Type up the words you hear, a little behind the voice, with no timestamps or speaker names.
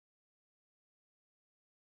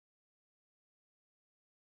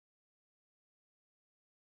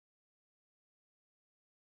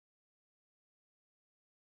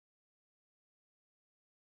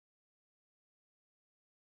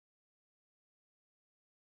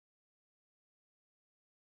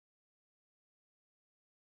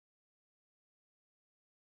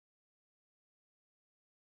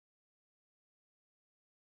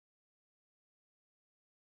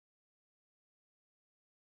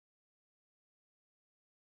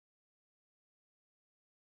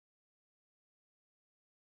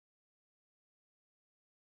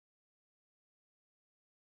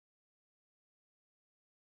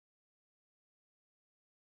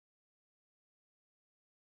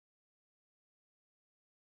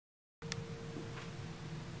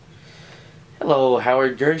Hello,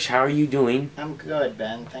 Howard Gersh. How are you doing? I'm good,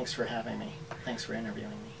 Ben. Thanks for having me. Thanks for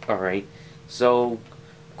interviewing me. Alright. So,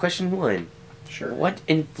 question one. Sure. What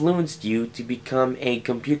influenced you to become a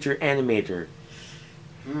computer animator?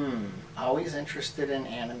 Always interested in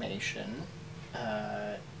animation.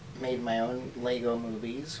 Made my own Lego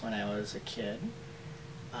movies when I was a kid.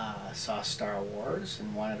 Saw Star Wars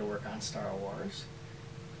and wanted to work on Star Wars.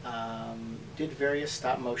 Did various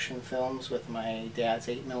stop motion films with my dad's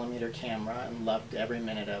 8mm camera and loved every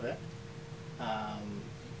minute of it. I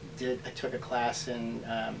took a class in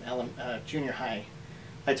junior high.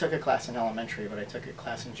 I took a class in elementary, but I took a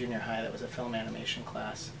class in junior high that was a film animation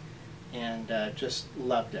class, and just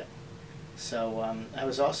loved it. So I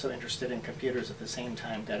was also interested in computers at the same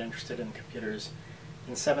time. Got interested in computers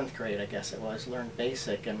in 7th grade, I guess it was. Learned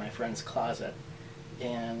BASIC in my friend's closet,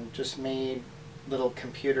 and just made little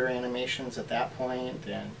computer animations at that point,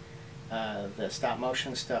 and the stop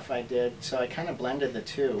motion stuff I did. So I kind of blended the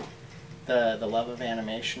two, the love of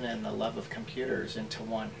animation and the love of computers into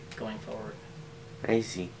one going forward. I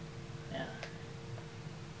see. Yeah.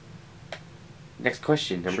 Next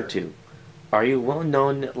question, number Sure. 2. Are you well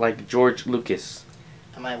known like George Lucas?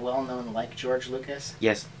 Am I well known like George Lucas?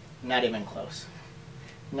 Yes. Not even close.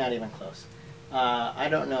 Not even close. I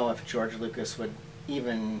don't know if George Lucas would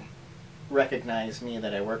even recognize me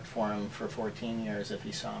that I worked for him for 14 years if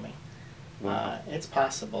he saw me. Wow. It's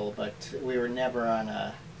possible, but we were never on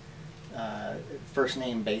a first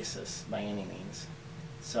name basis by any means.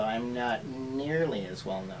 So I'm not nearly as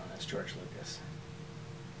well known as George Lucas.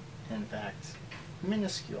 In fact,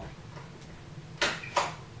 minuscule.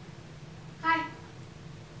 Hi.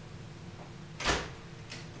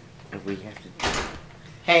 We have to...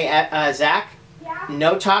 Hey, Zach? Yeah?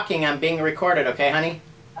 No talking, I'm being recorded, okay, honey?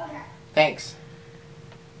 Okay. Thanks.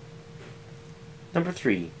 Number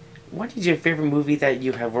 3. What is your favorite movie that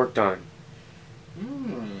you have worked on?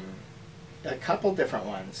 A couple different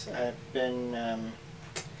ones. I've been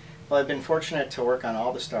fortunate to work on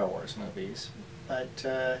all the Star Wars movies,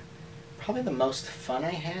 but probably the most fun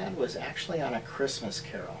I had was actually on A Christmas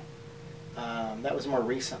Carol. That was more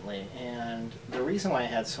recently, and the reason why I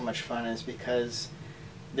had so much fun is because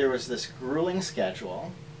there was this grueling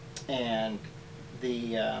schedule, and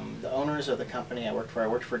the owners of the company I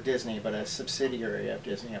worked for Disney, but a subsidiary of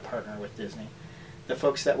Disney, a partner with Disney. The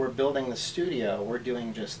folks that were building the studio were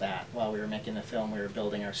doing just that. While we were making the film, we were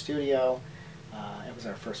building our studio. It was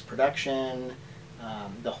our first production.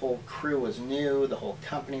 The whole crew was new, the whole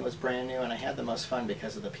company was brand new, and I had the most fun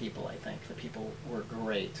because of the people, I think. The people were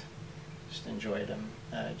great. Just enjoyed them,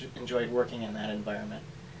 enjoyed working in that environment.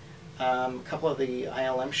 A couple of the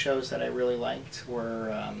ILM shows that I really liked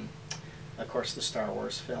were, of course, the Star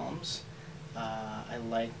Wars films. I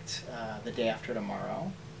liked The Day After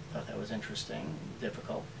Tomorrow. Thought that was interesting,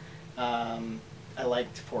 difficult. I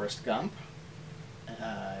liked Forrest Gump.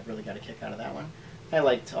 I really got a kick out of that one. I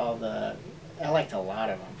liked a lot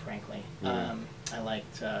of them, frankly. I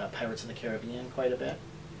liked Pirates of the Caribbean quite a bit.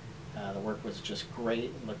 The work was just great,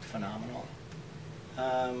 it looked phenomenal.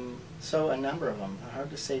 So a number of them. Hard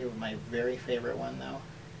to say my very favorite one, though.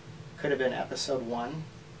 Could have been Episode 1,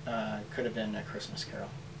 could have been A Christmas Carol.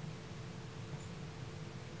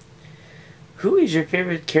 Who is your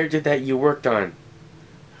favorite character that you worked on?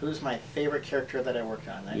 Who's my favorite character that I worked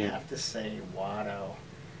on? I'd have to say Watto.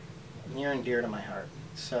 Near and dear to my heart.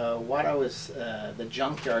 So Watto is the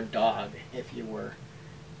junkyard dog, if you were,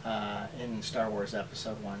 in Star Wars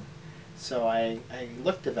Episode 1. So I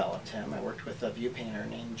developed him. I worked with a view painter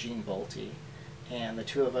named Gene Bolte, and the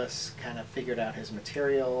two of us kind of figured out his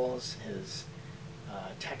materials, his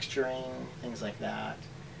texturing, things like that.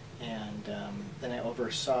 And then I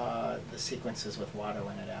oversaw the sequences with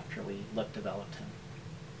Watto in it after we developed him.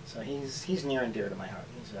 So he's near and dear to my heart.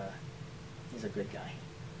 He's a good guy.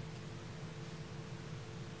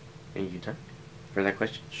 Are you done for that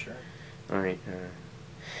question? Sure. Alright.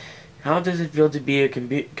 How does it feel to be a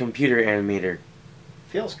computer animator?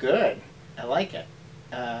 Feels good. I like it.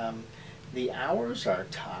 The hours are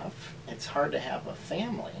tough. It's hard to have a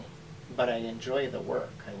family, but I enjoy the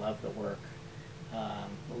work. I love the work.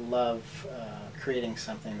 Love creating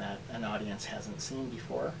something that an audience hasn't seen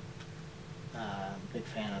before. Big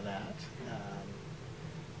fan of that.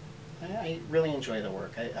 I really enjoy the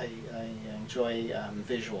work. I enjoy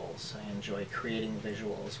visuals. I enjoy creating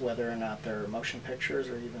visuals, whether or not they're motion pictures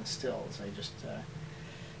or even stills.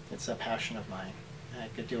 It's a passion of mine. I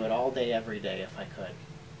could do it all day, every day if I could.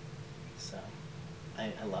 So,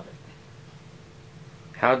 I love it.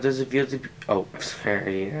 How does it feel to be... Oh,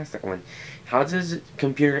 sorry, that's that one. How does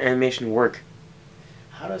computer animation work?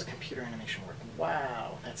 How does computer animation work?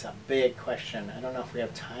 Wow, that's a big question. I don't know if we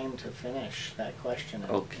have time to finish that question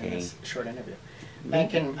in this short interview. I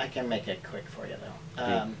can make it quick for you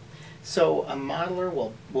though. So a modeler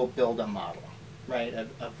will build a model, right?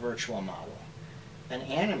 A virtual model. An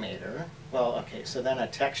animator, well, okay, so then a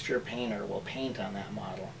texture painter will paint on that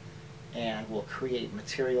model and will create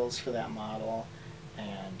materials for that model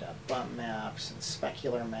and bump maps and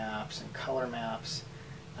specular maps and color maps,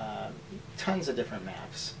 tons of different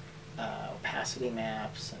maps, opacity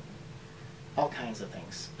maps and all kinds of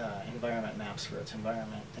things, environment maps for its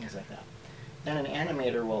environment, things like that. Then an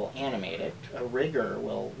animator will animate it. A rigger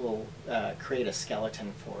will create a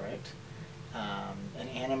skeleton for it. An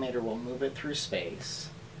animator will move it through space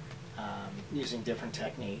using different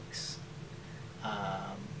techniques.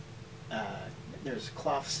 There's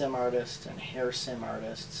cloth sim artists and hair sim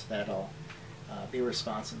artists that'll be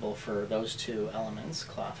responsible for those two elements,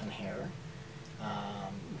 cloth and hair.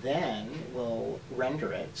 Then we'll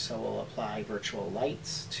render it, so we'll apply virtual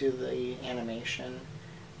lights to the animation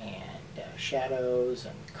and shadows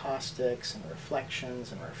and caustics and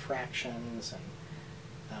reflections and refractions, and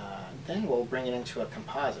then we'll bring it into a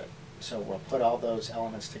composite. So we'll put all those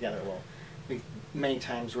elements together. We many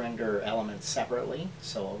times render elements separately,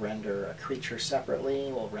 so we'll render a creature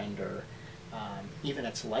separately, we'll render even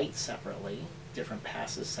its light separately, different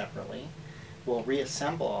passes separately. We'll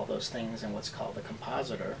reassemble all those things in what's called a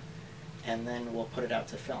compositor, and then we'll put it out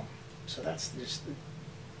to film. So that's just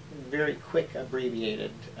a very quick,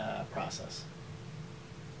 abbreviated process.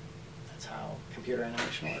 That's how computer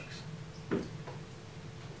animation works.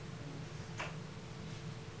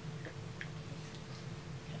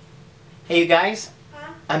 Hey, you guys.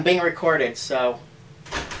 Huh? I'm being recorded, so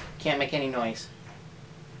can't make any noise.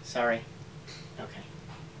 Sorry. Okay.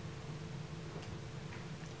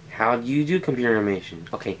 How do you do computer animation?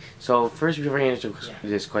 Okay, so first before I answer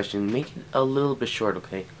this question, make it a little bit short,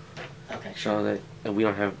 okay? Okay. So that we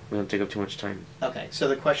don't take up too much time. Okay, so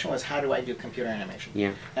the question was, how do I do computer animation?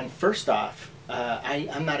 Yeah. And first off,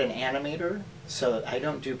 I'm not an animator, so I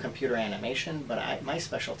don't do computer animation, but my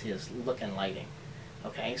specialty is look and lighting.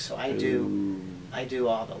 Okay, so I do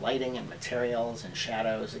all the lighting and materials and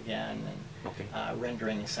shadows again, and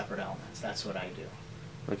rendering separate elements. That's what I do.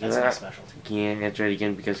 Okay, that's my specialty. Can you answer it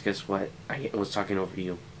again? Because guess what? I was talking over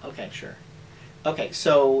you. Okay, sure. Okay,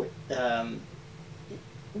 so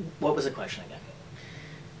what was the question again?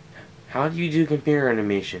 How do you do computer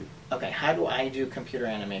animation? Okay, how do I do computer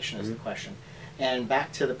animation is the question. And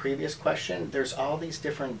back to the previous question, there's all these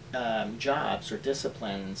different jobs or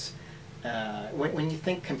disciplines. When you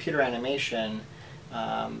think computer animation,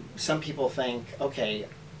 some people think, okay,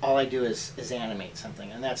 all I do is animate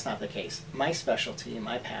something, and that's not the case. My specialty,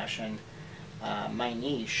 my passion, my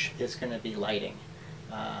niche is going to be lighting.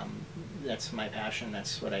 That's my passion,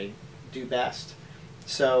 that's what I do best.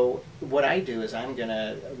 So what I do is I'm going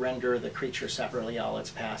to render the creature separately, all its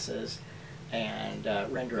passes, and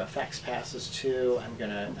render effects passes too.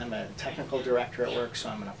 I'm a technical director at work, so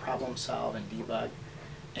I'm going to problem solve and debug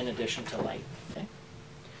in addition to light. Okay?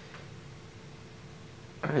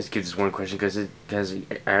 I'll just give this one question because I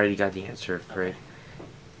already got the answer for it.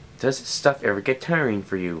 Does this stuff ever get tiring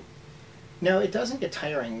for you? No, it doesn't get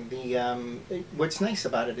tiring. What's nice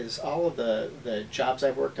about it is all of the jobs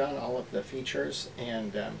I've worked on, all of the features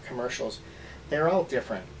and commercials, they're all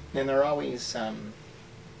different, and they're always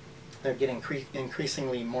they're getting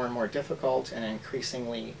increasingly more and more difficult and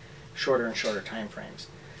increasingly shorter and shorter time frames.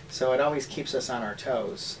 So it always keeps us on our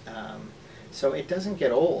toes. So it doesn't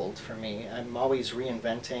get old for me. I'm always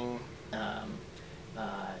reinventing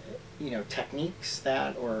techniques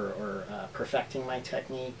or perfecting my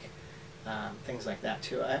technique, things like that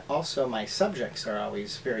too. Also, my subjects are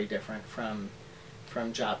always very different from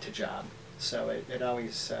job to job. So it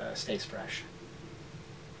always stays fresh.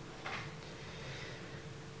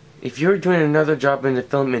 If you were doing another job in the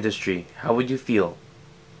film industry, how would you feel?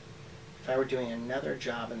 If I were doing another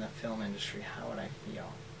job in the film industry, how would I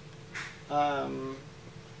feel?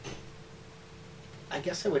 I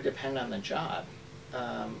guess it would depend on the job.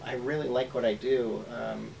 I really like what I do,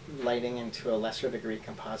 lighting and to a lesser degree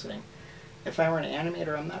compositing. If I were an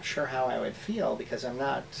animator, I'm not sure how I would feel because I'm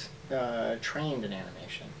not trained in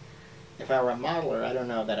animation. If I were a modeler, I don't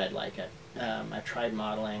know that I'd like it. I've tried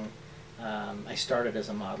modeling. I started as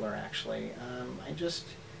a modeler actually.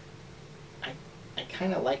 I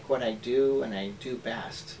kind of like what I do and I do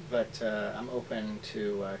best, but I'm open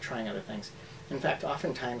to trying other things. In fact,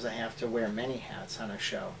 oftentimes I have to wear many hats on a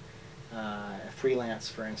show. Freelance,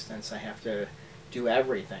 for instance, I have to do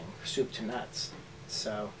everything, soup to nuts.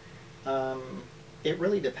 So it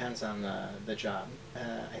really depends on the job.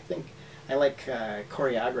 I think I like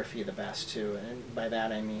choreography the best too, and by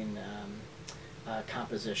that I mean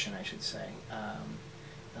composition, I should say.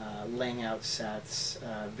 Laying out sets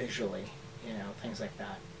visually, things like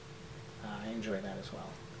that. I enjoy that as well.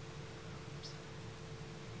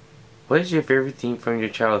 What is your favorite thing from your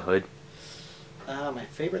childhood? My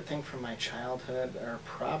favorite thing from my childhood are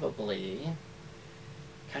probably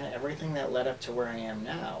kind of everything that led up to where I am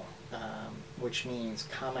now, which means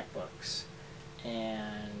comic books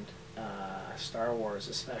and Star Wars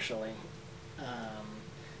especially,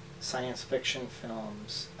 science fiction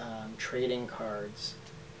films, trading cards,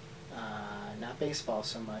 not baseball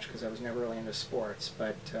so much because I was never really into sports,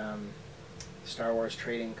 but Star Wars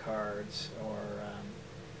trading cards, or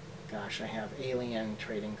gosh, I have Alien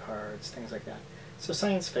trading cards, things like that. So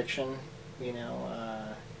science fiction,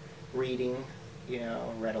 reading,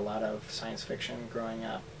 read a lot of science fiction growing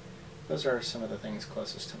up. Those are some of the things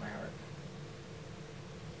closest to my heart.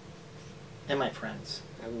 And my friends,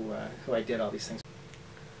 who I did all these things.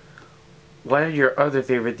 What are your other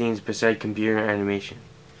favorite things besides computer animation?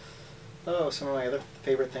 Oh, some of my other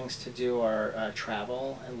favorite things to do are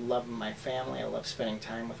travel. I love my family. I love spending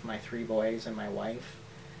time with my 3 boys and my wife.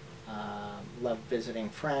 Love visiting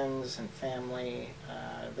friends and family.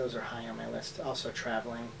 Those are high on my list. Also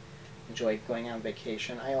traveling. Enjoy going on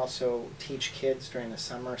vacation. I also teach kids during the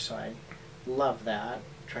summer, so I love that.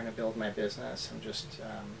 Trying to build my business. I'm just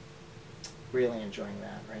really enjoying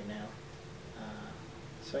that right now.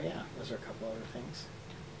 So yeah, those are a couple other things.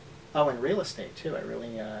 Oh, and real estate too.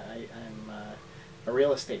 I'm a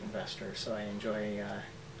real estate investor, so I enjoy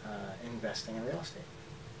investing in real estate.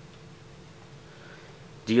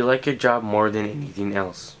 Do you like your job more than anything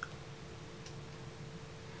else?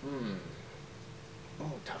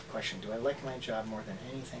 Oh, tough question. Do I like my job more than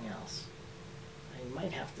anything else? I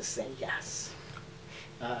might have to say yes.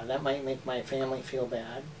 That might make my family feel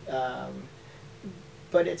bad.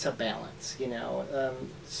 But it's a balance,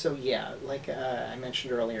 so yeah, like I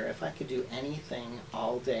mentioned earlier, if I could do anything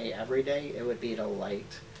all day, every day, it would be to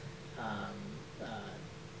light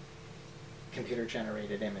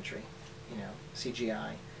computer-generated imagery,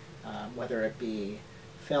 CGI, whether it be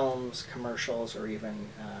films, commercials, or even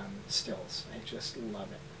stills. I just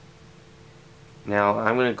love it. Now,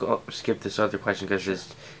 I'm going to skip this other question because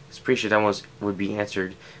it's pretty sure that one would be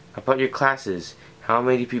answered. About your classes, how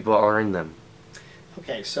many people are in them?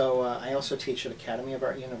 Okay, so I also teach at Academy of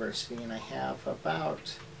Art University, and I have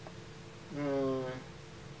about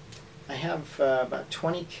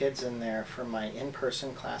 20 kids in there for my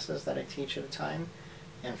in-person classes that I teach at a time,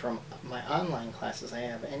 and from my online classes I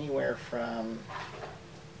have anywhere from,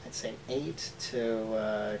 I'd say, 8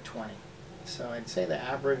 to 20. So I'd say the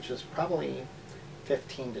average is probably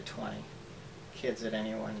 15 to 20 kids at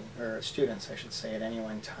any one, or students I should say, at any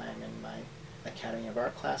one time in my Academy of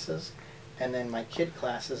Art classes. And then my kid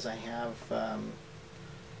classes, I have,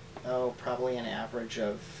 probably an average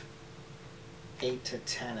of 8 to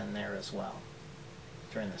 10 in there as well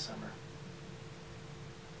during the summer.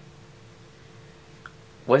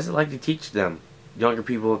 What is it like to teach them, younger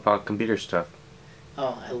people, about computer stuff?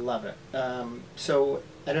 Oh, I love it. So,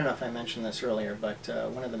 I don't know if I mentioned this earlier, but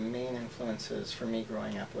one of the main influences for me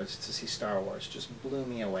growing up was to see Star Wars. Just blew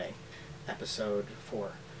me away, Episode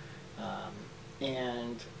 4.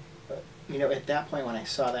 At that point when I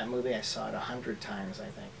saw that movie, I saw it 100 times, I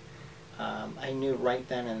think. I knew right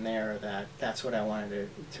then and there that that's what I wanted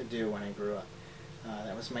to do when I grew up.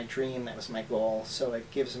 That was my dream, that was my goal, so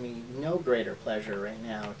it gives me no greater pleasure right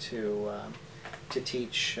now to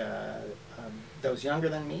teach those younger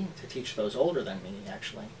than me, to teach those older than me,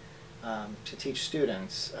 actually, to teach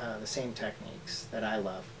students the same techniques that I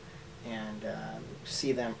love, and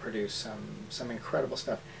see them produce some incredible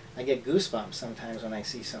stuff. I get goosebumps sometimes when I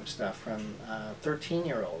see some stuff from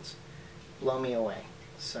 13-year-olds. Blow me away.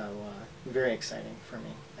 So very exciting for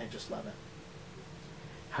me. I just love it.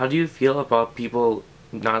 How do you feel about people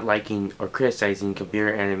not liking or criticizing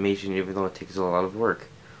computer animation even though it takes a lot of work?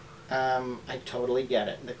 I totally get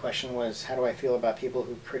it. The question was, how do I feel about people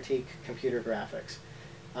who critique computer graphics?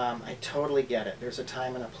 I totally get it. There's a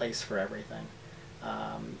time and a place for everything.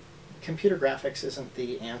 Computer graphics isn't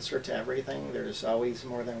the answer to everything. There's always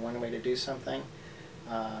more than one way to do something.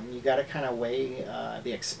 You got to kind of weigh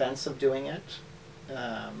the expense of doing it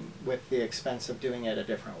with the expense of doing it a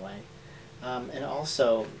different way. And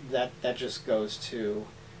also, that just goes to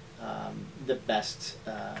the best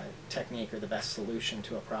technique or the best solution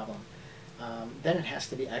to a problem. Then it has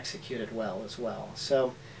to be executed well as well.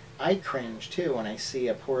 So I cringe too when I see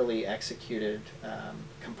a poorly executed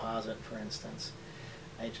composite, for instance.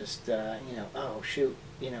 I just, oh shoot,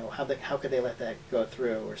 how could they let that go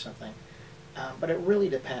through or something? But it really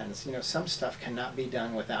depends. You know, some stuff cannot be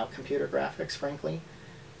done without computer graphics, frankly,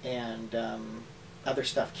 and other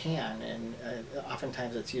stuff can, and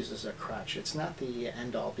oftentimes it's used as a crutch. It's not the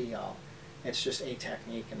end-all, be-all. It's just a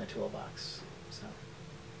technique in the toolbox. So.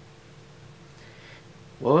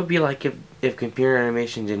 What would it be like if computer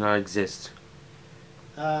animation did not exist?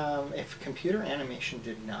 If computer animation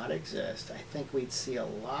did not exist, I think we'd see a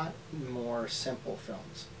lot more simple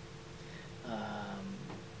films.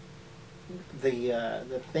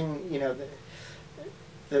 The thing, you know,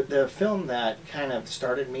 the film that kind of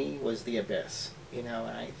started me was The Abyss. You know,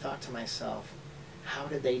 and I thought to myself, how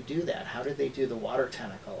did they do that? How did they do the water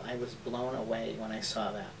tentacle? I was blown away when I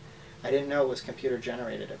saw that. I didn't know it was computer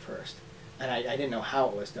generated at first, and I didn't know how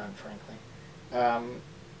it was done, frankly.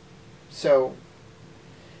 So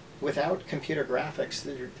without computer graphics,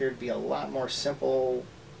 there'd be a lot more simple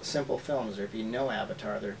films. There'd be no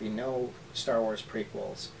Avatar. There'd be no Star Wars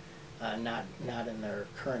prequels. Not in their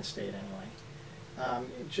current state anyway.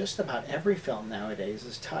 Just about every film nowadays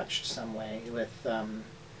is touched some way with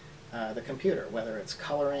the computer, whether it's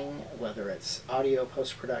coloring, whether it's audio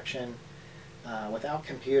post-production. Without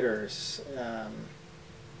computers,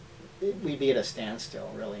 we'd be at a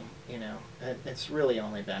standstill, really. You know, it's really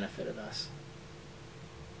only benefited us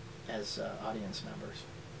as audience members.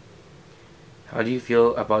 How do you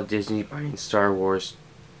feel about Disney buying Star Wars?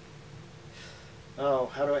 Oh,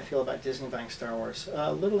 how do I feel about Disney buying Star Wars?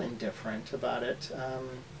 A little indifferent about it.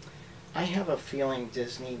 I have a feeling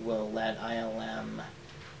Disney will let ILM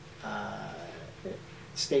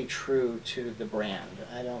stay true to the brand.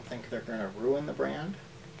 I don't think they're going to ruin the brand.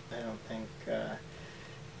 I don't think,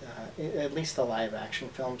 at least the live action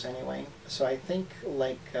films anyway. So I think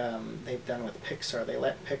like they've done with Pixar, they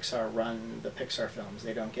let Pixar run the Pixar films.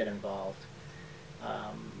 They don't get involved.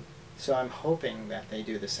 So I'm hoping that they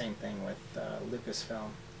do the same thing with Lucasfilm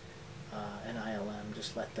and ILM.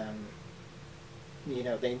 Just let them, you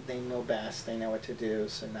know, they know best. They know what to do.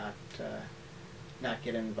 So not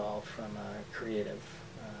get involved from a creative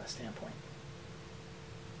standpoint.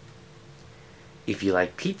 If you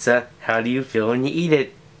like pizza, how do you feel when you eat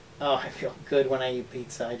it? Oh, I feel good when I eat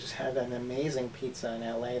pizza. I just had an amazing pizza in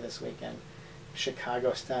LA this weekend.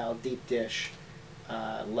 Chicago style deep dish.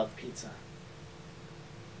 Love pizza.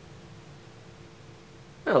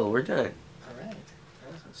 Oh, we're done. All right.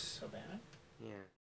 That wasn't so bad.